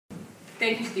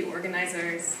Thank you to the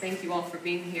organizers. Thank you all for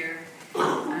being here.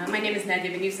 My name is Nadia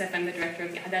Ben-Youssef. I'm the director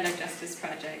of the Adalah Justice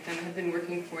Project, and I have been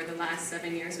working for the last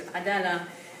 7 years with Adalah,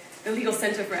 the Legal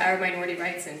Center for Arab Minority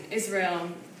Rights in Israel.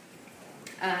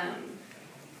 And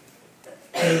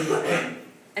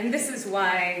this is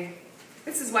why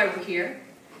we're here.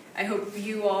 I hope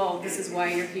you all, this is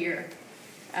why you're here,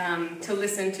 to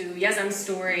listen to Yazan's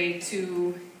story,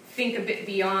 to think a bit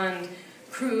beyond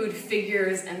crude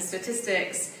figures and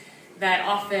statistics that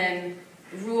often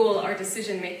rule our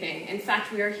decision-making. In fact,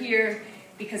 we are here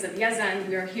because of Yazan,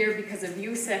 we are here because of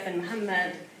Youssef and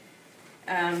Muhammad.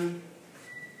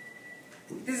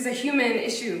 This is a human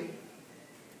issue.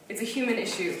 It's a human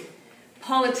issue.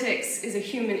 Politics is a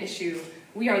human issue.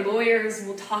 We are lawyers,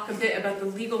 we'll talk a bit about the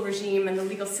legal regime and the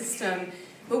legal system,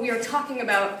 but we are talking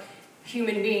about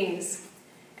human beings.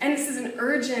 And this is an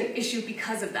urgent issue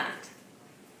because of that.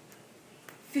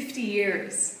 50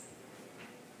 years.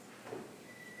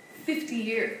 50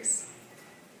 years.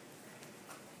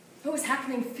 What was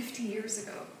happening 50 years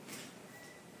ago?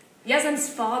 Yazan's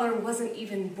father wasn't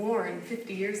even born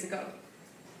 50 years ago.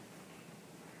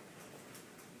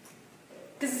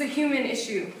 This is a human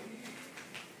issue.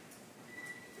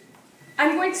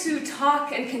 I'm going to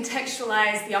talk and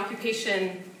contextualize the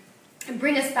occupation and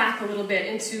bring us back a little bit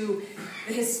into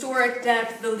the historic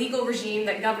depth, the legal regime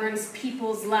that governs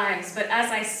people's lives. But as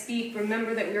I speak,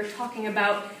 remember that we are talking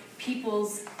about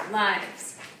people's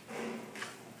lives.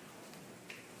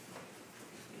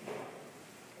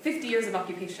 50 years of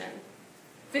occupation.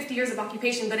 50 years of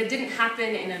occupation, but it didn't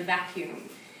happen in a vacuum.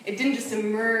 It didn't just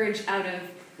emerge out of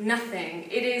nothing.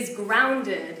 It is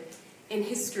grounded in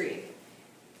history.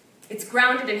 It's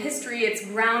grounded in history, it's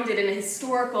grounded in a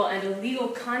historical and a legal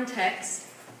context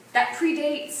that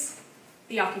predates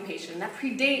the occupation, that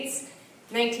predates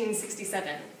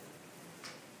 1967.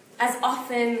 As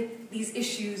often these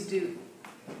issues do.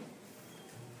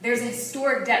 There's a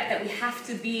historic depth that we have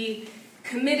to be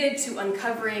committed to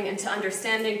uncovering and to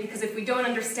understanding, because if we don't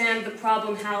understand the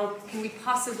problem, how can we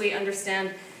possibly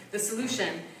understand the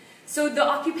solution? So the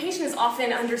occupation is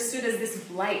often understood as this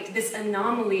blight, this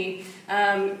anomaly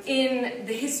in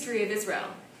the history of Israel.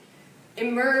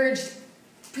 Emerged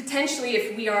potentially,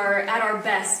 if we are at our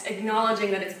best,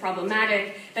 acknowledging that it's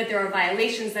problematic, that there are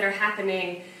violations that are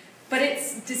happening, but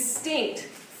it's distinct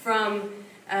from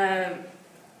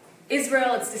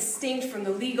Israel, it's distinct from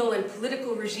the legal and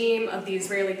political regime of the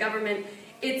Israeli government.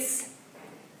 It's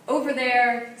over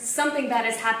there, something bad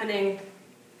is happening,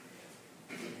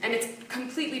 and it's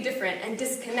completely different and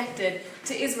disconnected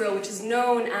to Israel, which is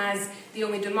known as the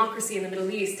only democracy in the Middle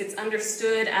East. It's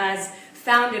understood as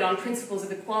founded on principles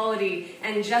of equality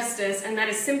and justice, and that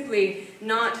is simply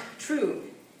not true.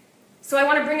 So I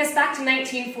want to bring us back to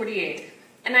 1948.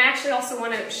 And I actually also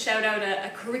want to shout out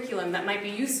a curriculum that might be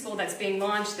useful that's being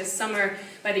launched this summer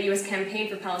by the US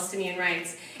Campaign for Palestinian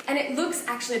Rights. And it looks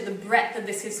actually at the breadth of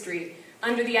this history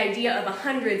under the idea of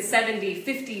 100, 70,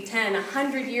 50, 10,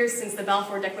 100 years since the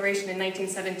Balfour Declaration in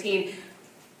 1917,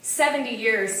 70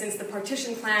 years since the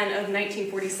Partition Plan of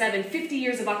 1947, 50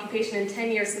 years of occupation, and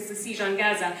 10 years since the siege on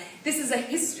Gaza. This is a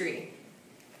history.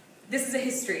 This is a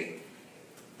history.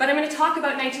 But I'm going to talk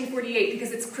about 1948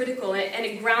 because it's critical and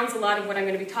it grounds a lot of what I'm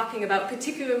going to be talking about,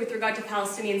 particularly with regard to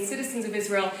Palestinian citizens of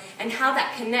Israel and how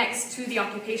that connects to the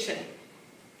occupation.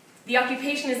 The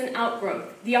occupation is an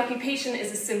outgrowth. The occupation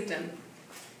is a symptom.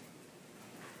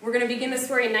 We're going to begin the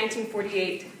story in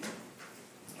 1948,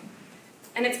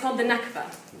 and it's called the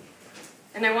Nakba.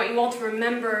 And I want you all to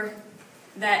remember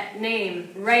that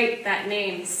name, write that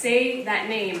name, say that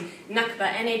name,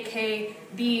 Nakba,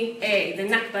 N-A-K-B-A, the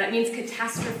Nakba. It means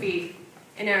catastrophe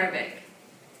in Arabic.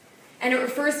 And it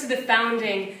refers to the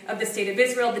founding of the State of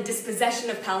Israel, the dispossession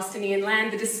of Palestinian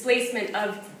land, the displacement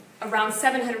of around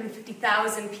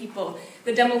 750,000 people,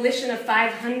 the demolition of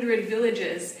 500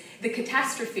 villages, the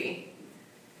catastrophe.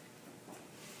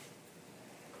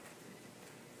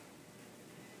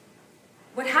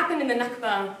 What happened in the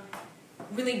Nakba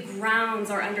really grounds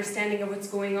our understanding of what's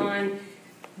going on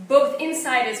both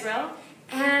inside Israel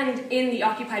and in the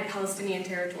occupied Palestinian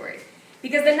territory.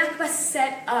 Because the Nakba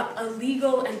set up a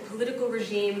legal and political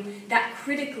regime that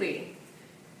critically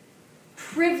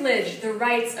privileged the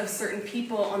rights of certain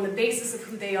people on the basis of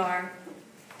who they are,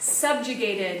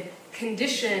 subjugated,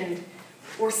 conditioned,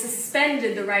 or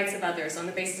suspended the rights of others on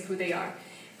the basis of who they are.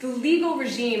 The legal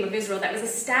regime of Israel that was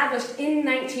established in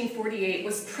 1948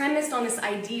 was premised on this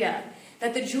idea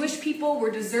that the Jewish people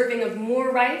were deserving of more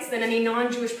rights than any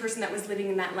non-Jewish person that was living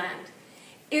in that land.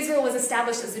 Israel was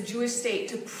established as a Jewish state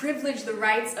to privilege the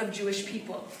rights of Jewish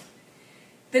people.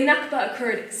 The Nakba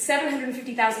occurred,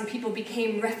 750,000 people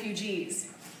became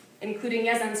refugees. including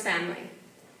Yazan's family.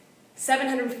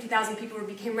 750,000 people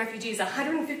became refugees.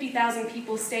 150,000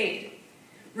 people stayed,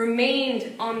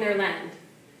 remained on their land,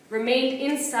 remained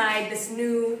inside this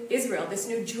new Israel, this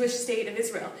new Jewish state of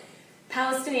Israel.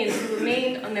 Palestinians who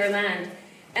remained on their land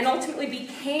and ultimately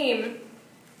became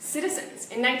citizens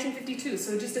in 1952,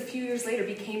 so just a few years later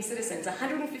became citizens.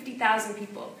 150,000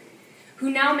 people who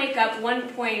now make up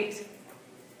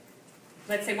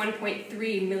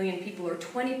 1.3 million people, or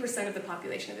 20% of the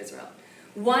population of Israel.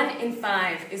 1 in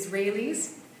 5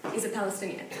 Israelis is a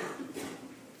Palestinian.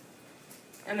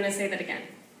 I'm going to say that again.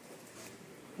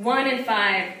 1 in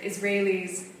 5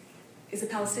 Israelis is a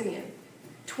Palestinian.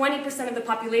 20% of the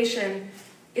population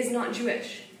is not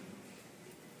Jewish.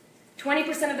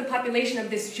 20% of the population of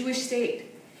this Jewish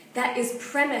state that is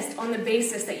premised on the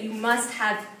basis that you must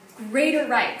have greater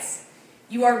rights.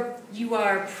 You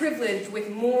are privileged with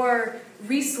more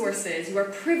resources. You are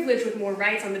privileged with more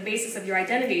rights on the basis of your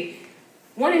identity.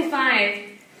 1 in 5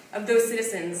 of those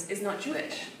citizens is not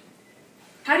Jewish.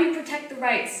 How do you protect the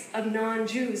rights of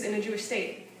non-Jews in a Jewish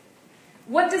state?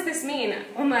 What does this mean?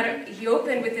 Omar, he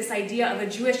opened with this idea of a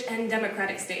Jewish and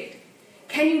democratic state.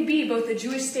 Can you be both a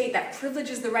Jewish state that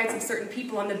privileges the rights of certain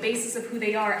people on the basis of who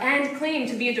they are and claim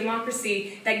to be a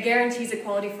democracy that guarantees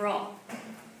equality for all?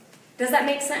 Does that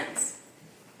make sense?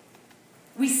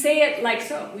 We say it like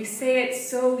so. We say it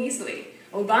so easily.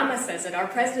 Obama says it. Our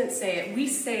presidents say it. We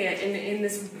say it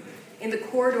in the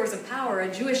corridors of power,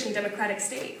 a Jewish and democratic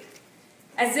state.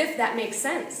 As if that makes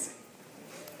sense.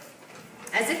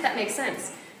 As if that makes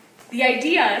sense. The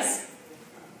ideas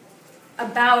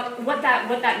about what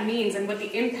that means and what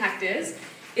the impact is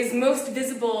most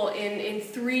visible in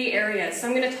 3 areas. So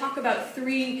I'm going to talk about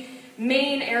 3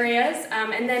 main areas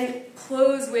and then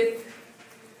close with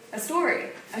a story,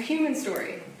 a human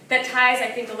story, that ties, I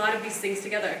think, a lot of these things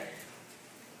together.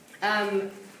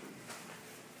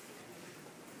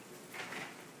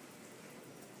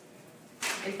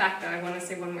 In fact, though, I want to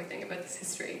say one more thing about this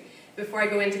history before I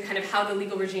go into kind of how the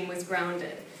legal regime was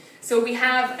grounded. So we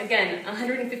have, again,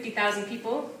 150,000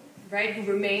 people, right, who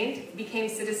remained, became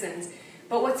citizens.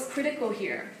 But what's critical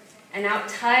here, and now it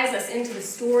ties us into the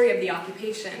story of the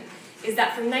occupation, is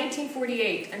that from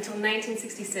 1948 until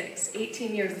 1966,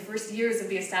 18 years, the first years of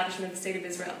the establishment of the State of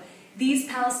Israel, these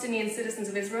Palestinian citizens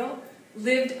of Israel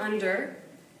lived under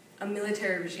a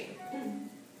military regime.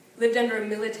 Lived under a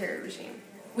military regime.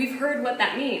 We've heard what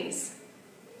that means.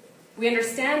 We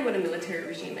understand what a military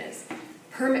regime is.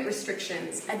 Permit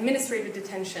restrictions, administrative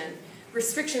detention,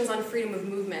 restrictions on freedom of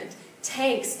movement,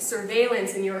 tanks,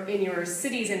 surveillance in your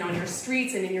cities and on your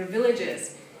streets and in your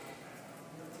villages.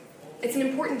 It's an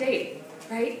important date,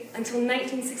 right? Until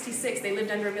 1966, they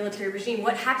lived under a military regime.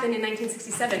 What happened in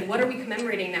 1967? What are we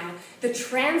commemorating now? The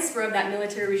transfer of that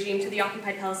military regime to the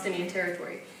occupied Palestinian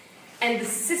territory. And the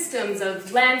systems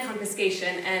of land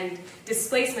confiscation and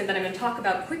displacement that I'm going to talk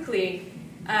about quickly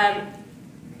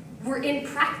were in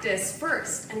practice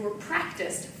first, and were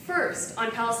practiced first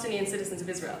on Palestinian citizens of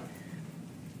Israel.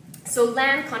 So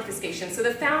land confiscation. So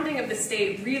the founding of the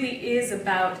state really is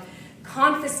about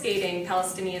confiscating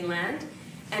Palestinian land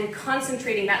and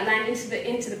concentrating that land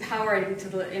into the power and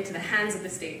into the hands of the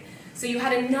state. So you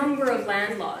had a number of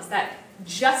land laws that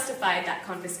justified that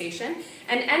confiscation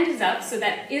and ended up so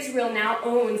that Israel now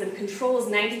owns and controls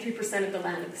 93% of the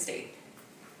land of the state.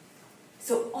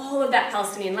 So all of that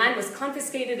Palestinian land was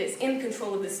confiscated, it's in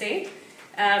control of the state,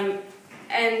 and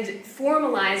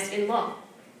formalized in law.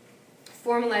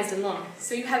 Formalized in law.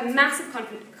 So you have massive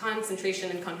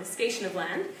concentration and confiscation of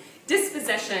land,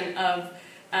 dispossession of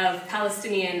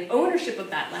Palestinian ownership of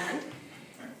that land.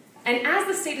 And as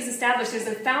the state is established, there's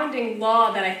a founding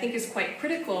law that I think is quite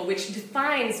critical, which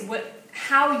defines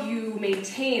how you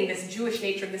maintain this Jewish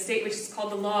nature of the state, which is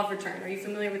called the law of return. Are you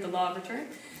familiar with the law of return?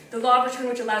 The law of return,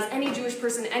 which allows any Jewish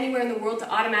person anywhere in the world to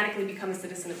automatically become a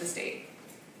citizen of the state.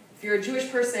 If you're a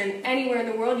Jewish person anywhere in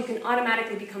the world, you can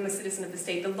automatically become a citizen of the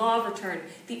state. The law of return,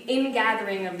 the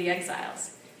ingathering of the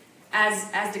exiles,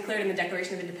 as declared in the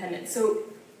Declaration of Independence. So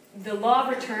the law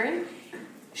of return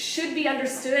should be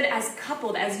understood as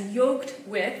coupled, as yoked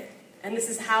with, and this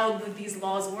is how these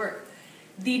laws work,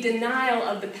 the denial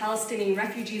of the Palestinian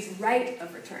refugees' right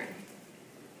of return.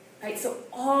 Right? So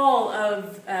all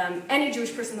of any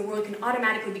Jewish person in the world can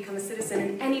automatically become a citizen,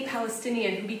 and any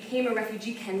Palestinian who became a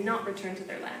refugee cannot return to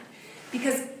their land.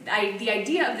 Because the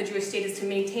idea of the Jewish state is to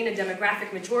maintain a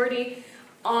demographic majority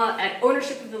at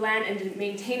ownership of the land and to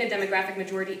maintain a demographic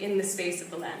majority in the space of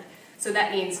the land. So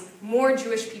that means more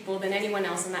Jewish people than anyone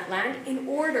else on that land in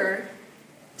order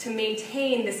to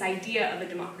maintain this idea of a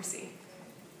democracy.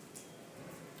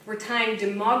 We're tying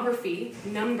demography,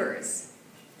 numbers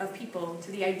of people,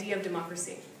 to the idea of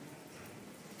democracy.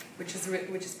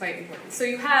 which is quite important. So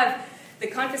you have the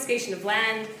confiscation of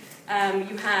land,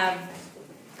 you have,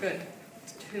 good,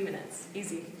 2 minutes,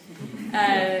 easy.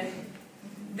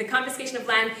 The confiscation of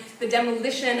land, the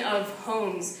demolition of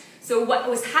homes. So what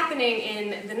was happening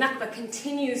in the Nakba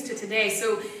continues to today.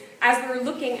 So as we're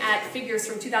looking at figures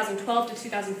from 2012 to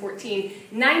 2014,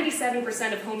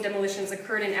 97% of home demolitions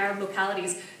occurred in Arab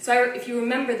localities. So if you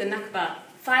remember the Nakba,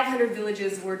 500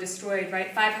 villages were destroyed,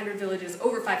 right? 500 villages,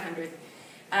 over 500.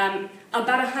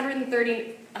 About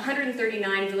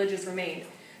 139 villages remained.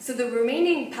 So the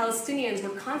remaining Palestinians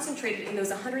were concentrated in those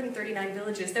 139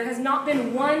 villages. There has not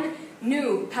been one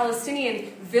new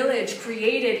Palestinian village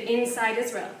created inside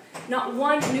Israel. Not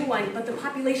one new one, but the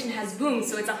population has boomed.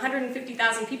 So it's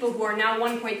 150,000 people who are now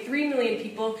 1.3 million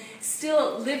people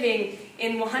still living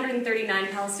in 139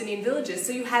 Palestinian villages.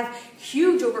 So you have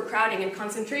huge overcrowding and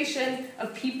concentration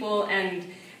of people, and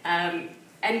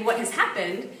what has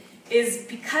happened is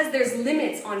because there's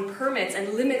limits on permits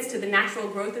and limits to the natural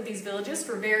growth of these villages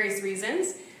for various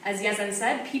reasons, as Yazan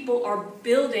said, people are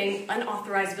building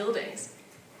unauthorized buildings.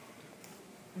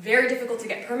 Very difficult to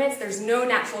get permits, there's no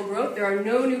natural growth, there are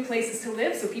no new places to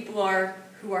live, so people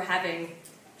who are having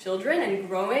children and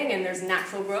growing and there's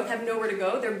natural growth have nowhere to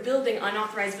go, they're building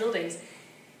unauthorized buildings.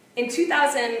 In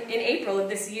April of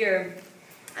this year,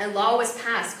 a law was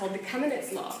passed called the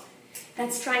Kamenetz Law,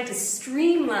 that's trying to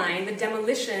streamline the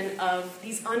demolition of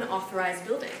these unauthorized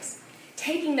buildings,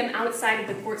 taking them outside of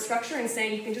the court structure and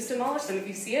saying you can just demolish them. If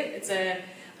you see it, it's an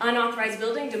unauthorized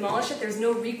building, demolish it, there's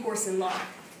no recourse in law.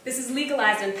 This is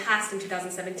legalized and passed in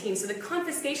 2017. So the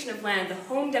confiscation of land, the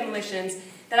home demolitions,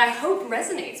 that I hope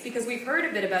resonates, because we've heard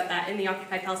a bit about that in the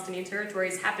occupied Palestinian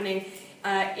territories happening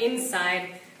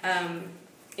inside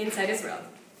Israel.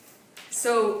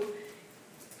 So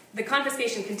the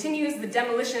confiscation continues, the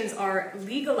demolitions are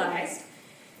legalized,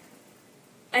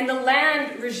 and the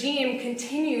land regime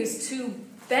continues to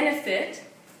benefit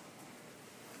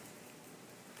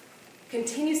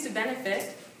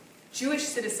Jewish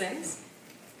citizens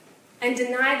and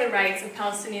deny the rights of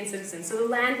Palestinian citizens. So the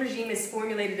land regime is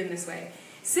formulated in this way.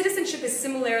 Citizenship is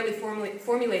similarly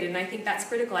formulated, and I think that's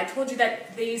critical. I told you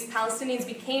that these Palestinians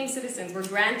became citizens, were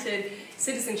granted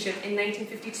citizenship in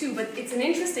 1952, but it's an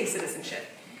interesting citizenship.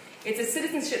 It's a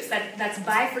citizenship that's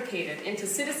bifurcated into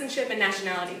citizenship and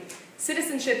nationality.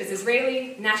 Citizenship is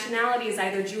Israeli, nationality is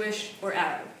either Jewish or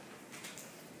Arab.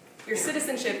 Your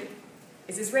citizenship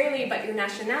is Israeli, but your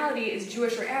nationality is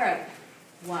Jewish or Arab.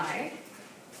 Why?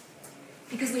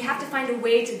 Because we have to find a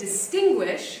way to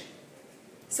distinguish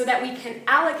so that we can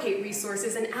allocate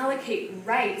resources and allocate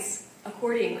rights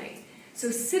accordingly.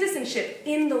 So citizenship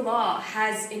in the law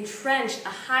has entrenched a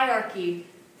hierarchy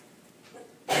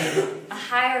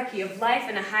of life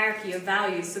and a hierarchy of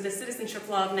values. So the Citizenship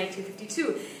Law of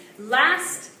 1952.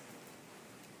 Last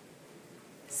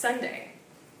Sunday,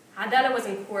 Adalah was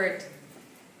in court.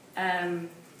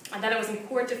 Adalah was in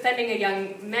court defending a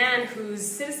young man whose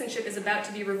citizenship is about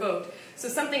to be revoked. So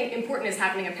something important is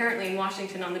happening apparently in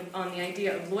Washington on the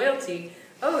idea of loyalty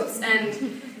oaths. And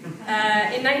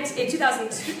in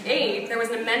 2008, there was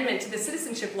an amendment to the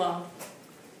Citizenship Law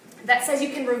that says you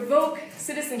can revoke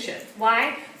citizenship.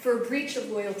 Why? For a breach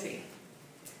of loyalty.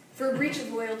 For a breach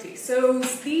of loyalty. So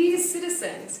these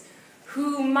citizens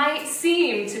who might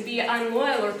seem to be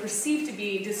unloyal or perceived to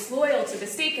be disloyal to the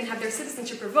state can have their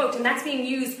citizenship revoked, and that's being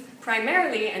used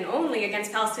primarily and only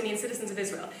against Palestinian citizens of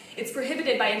Israel. It's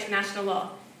prohibited by international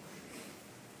law.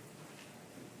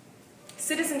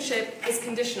 Citizenship is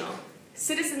conditional.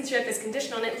 Citizenship is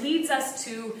conditional, and it leads us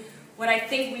to what I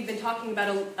think we've been talking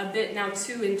about a bit now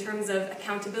too in terms of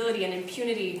accountability and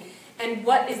impunity, and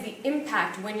what is the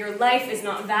impact when your life is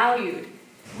not valued.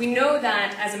 We know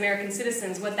that as American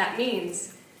citizens what that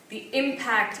means. The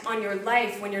impact on your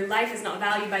life when your life is not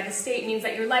valued by the state means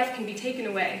that your life can be taken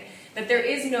away, that there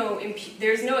is no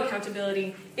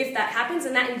accountability if that happens,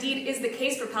 and that indeed is the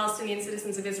case for Palestinian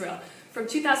citizens of Israel. From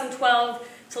 2012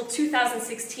 till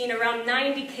 2016, around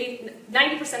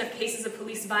 90% of cases of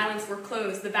police violence were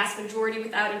closed, the vast majority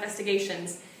without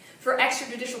investigations. For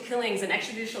extrajudicial killings and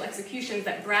extrajudicial executions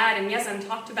that Brad and Yazan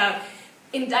talked about,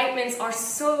 indictments are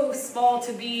so small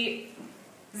to be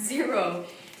zero.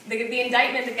 The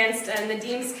indictment against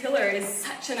Nadim's killer is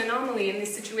such an anomaly in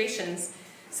these situations.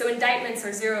 So indictments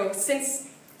are zero. Since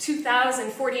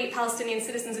 2000, 48 Palestinian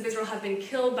citizens of Israel have been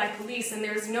killed by police, and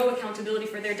there is no accountability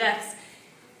for their deaths.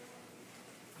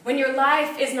 When your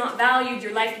life is not valued,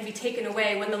 your life can be taken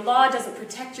away. When the law doesn't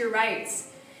protect your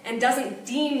rights and doesn't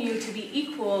deem you to be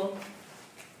equal,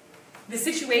 the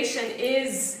situation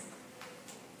is,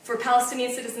 for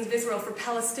Palestinian citizens of Israel, for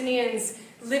Palestinians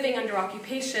living under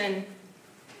occupation,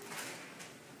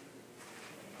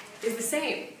 is the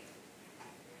same.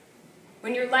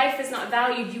 When your life is not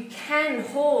valued, you can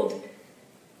hold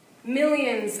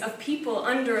millions of people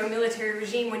under a military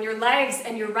regime. When your lives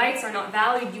and your rights are not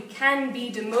valued, you can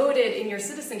be demoted in your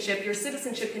citizenship. Your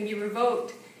citizenship can be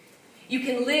revoked. You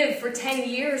can live for 10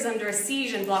 years under a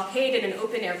siege and blockaded in an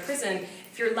open-air prison.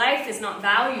 If your life is not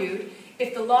valued,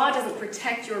 if the law doesn't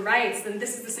protect your rights, then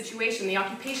this is the situation. The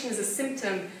occupation is a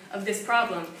symptom of this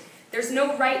problem. There's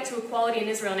no right to equality in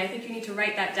Israel, and I think you need to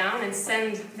write that down and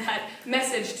send that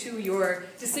message to your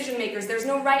decision makers. There's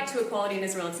no right to equality in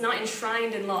Israel. It's not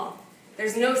enshrined in law.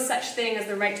 There's no such thing as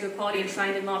the right to equality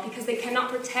enshrined in law because they cannot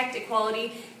protect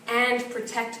equality and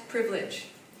protect privilege.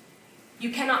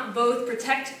 You cannot both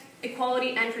protect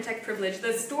equality and protect privilege.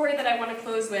 The story that I want to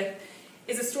close with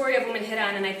is a story of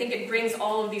Hiran, and I think it brings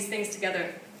all of these things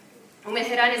together.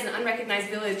 Hiran is an unrecognized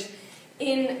village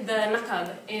in the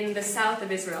Naqab, in the south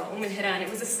of Israel, Hiran.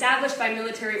 It was established by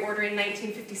military order in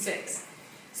 1956.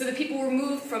 So the people were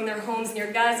moved from their homes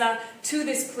near Gaza to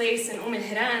this place in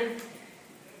Hiran,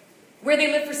 where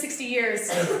they lived for 60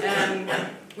 years.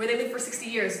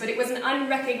 But it was an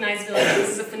unrecognized village. This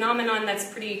is a phenomenon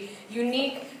that's pretty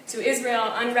unique to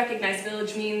Israel. Unrecognized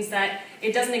village means that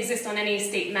it doesn't exist on any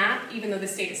state map, even though the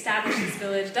state established this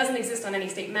village. It doesn't exist on any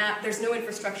state map. There's no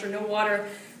infrastructure, no water,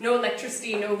 no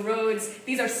electricity, no roads.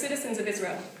 These are citizens of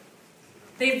Israel.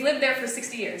 They've lived there for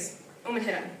 60 years.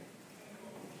 Hiran.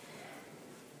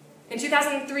 In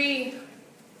 2003,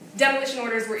 demolition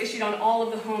orders were issued on all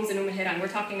of the homes in Hiran. We're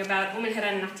talking about Hiran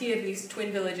and Natia, these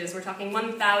twin villages. We're talking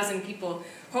 1,000 people.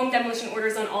 Home demolition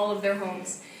orders on all of their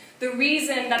homes. The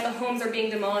reason that the homes are being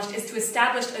demolished is to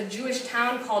establish a Jewish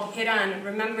town called Hiran.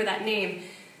 Remember that name.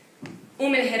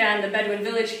 Hiran, the Bedouin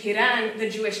village, Hiran, the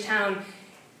Jewish town.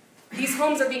 These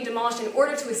homes are being demolished in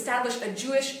order to establish a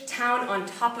Jewish town on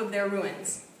top of their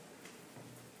ruins.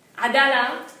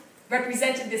 Adalah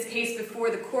represented this case before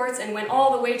the courts and went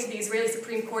all the way to the Israeli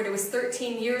Supreme Court. It was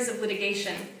 13 years of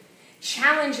litigation,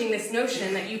 challenging this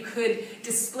notion that you could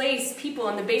displace people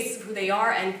on the basis of who they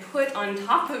are and put on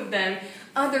top of them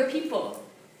other people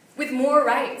with more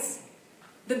rights,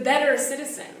 the better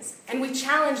citizens. And we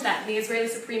challenged that in the Israeli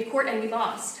Supreme Court, and we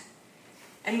lost.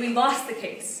 And we lost the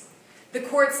case. The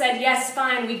court said, yes,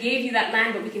 fine, we gave you that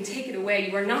land, but we can take it away.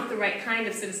 You are not the right kind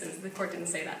of citizens. The court didn't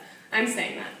say that. I'm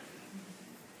saying that.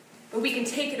 But we can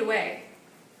take it away.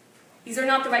 These are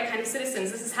not the right kind of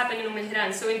citizens. This is happening in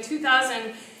Hiran. So in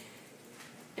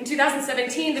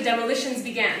 2017, the demolitions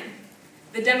began.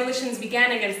 The demolitions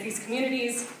began against these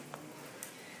communities.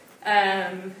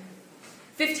 15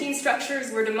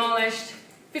 structures were demolished.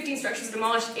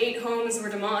 8 homes were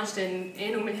demolished in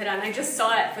Hiran. I just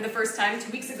saw it for the first time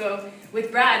 2 weeks ago with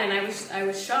Brad, and I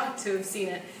was shocked to have seen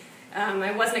it.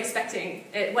 I wasn't expecting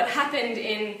it. What happened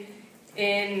in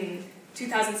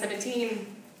 2017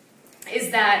 is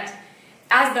that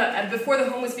before the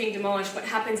home was being demolished, what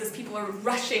happens is people are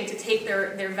rushing to take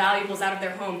their valuables out of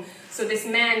their home. So this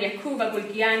man, Yaqub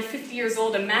Abulkian, 50 years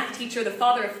old, a math teacher, the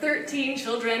father of 13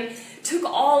 children, took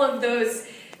all of those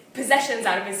possessions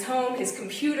out of his home, his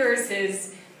computers,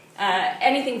 his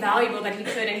anything valuable that he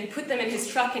could, and he put them in his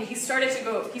truck, and he started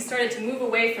to move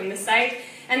away from the site,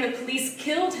 and the police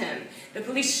killed him. The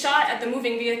police shot at the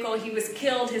moving vehicle. He was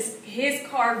killed. His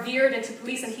car veered into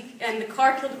police, and the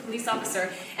car killed a police officer.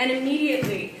 And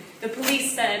immediately, the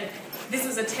police said this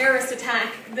was a terrorist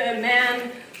attack. The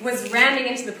man was ramming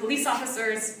into the police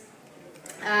officers.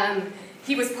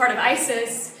 He was part of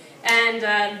ISIS, and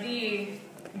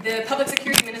the public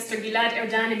security minister, Gilad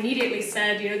Erdan, immediately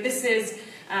said, this is,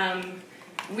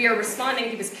 we are responding.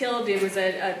 He was killed. It was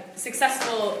a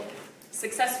successful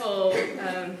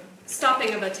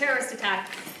stopping of a terrorist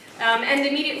attack. And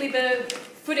immediately the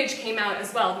footage came out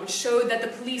as well, which showed that the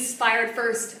police fired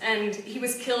first, and he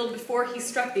was killed before he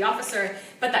struck the officer.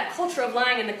 But that culture of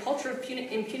lying and the culture of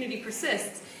impunity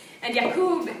persists. And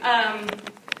Yaqub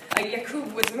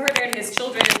was murdered. His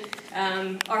children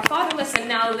are fatherless and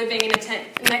now living in a tent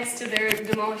next to their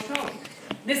demolished home.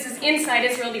 This is inside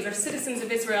Israel. These are citizens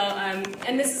of Israel.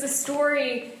 And this is a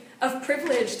story of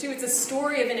privilege, too. It's a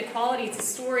story of inequality. It's a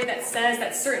story that says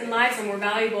that certain lives are more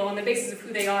valuable on the basis of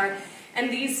who they are.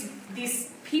 And these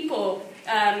people,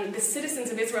 the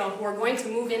citizens of Israel who are going to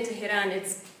move into Hiran,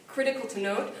 it's critical to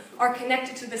note, are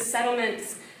connected to the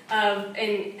settlements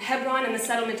in Hebron and the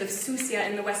settlement of Susia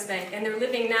in the West Bank. And they're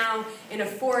living now in a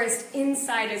forest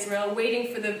inside Israel,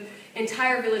 waiting for the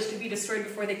entire village to be destroyed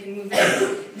before they can move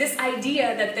in. This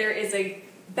idea that there is a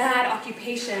bad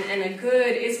occupation and a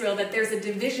good Israel, that there's a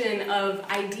division of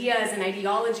ideas and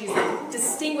ideologies that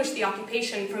distinguish the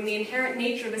occupation from the inherent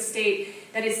nature of a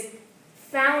state that is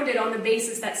founded on the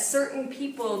basis that certain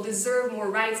people deserve more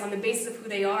rights on the basis of who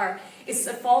they are is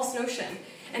a false notion.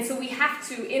 And so we have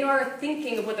to, in our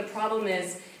thinking of what the problem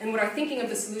is and what our thinking of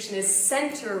the solution is,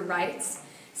 center rights.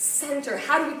 Center,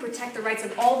 how do we protect the rights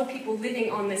of all the people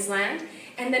living on this land?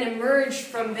 And then emerge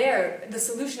from there. The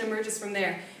solution emerges from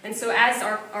there. And so as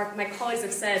my colleagues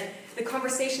have said, the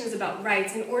conversation is about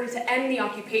rights. In order to end the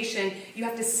occupation, you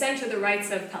have to center the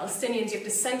rights of Palestinians, you have to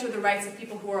center the rights of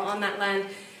people who are on that land,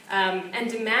 and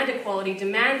demand equality,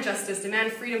 demand justice,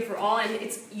 demand freedom for all, and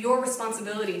it's your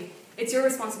responsibility. It's your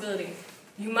responsibility.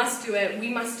 You must do it, we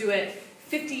must do it.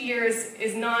 50 years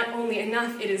is not only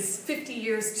enough, it is 50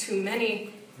 years too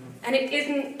many. And it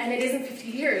isn't 50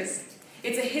 years.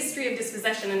 It's a history of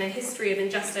dispossession and a history of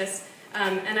injustice,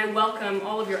 and I welcome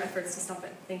all of your efforts to stop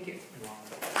it. Thank you.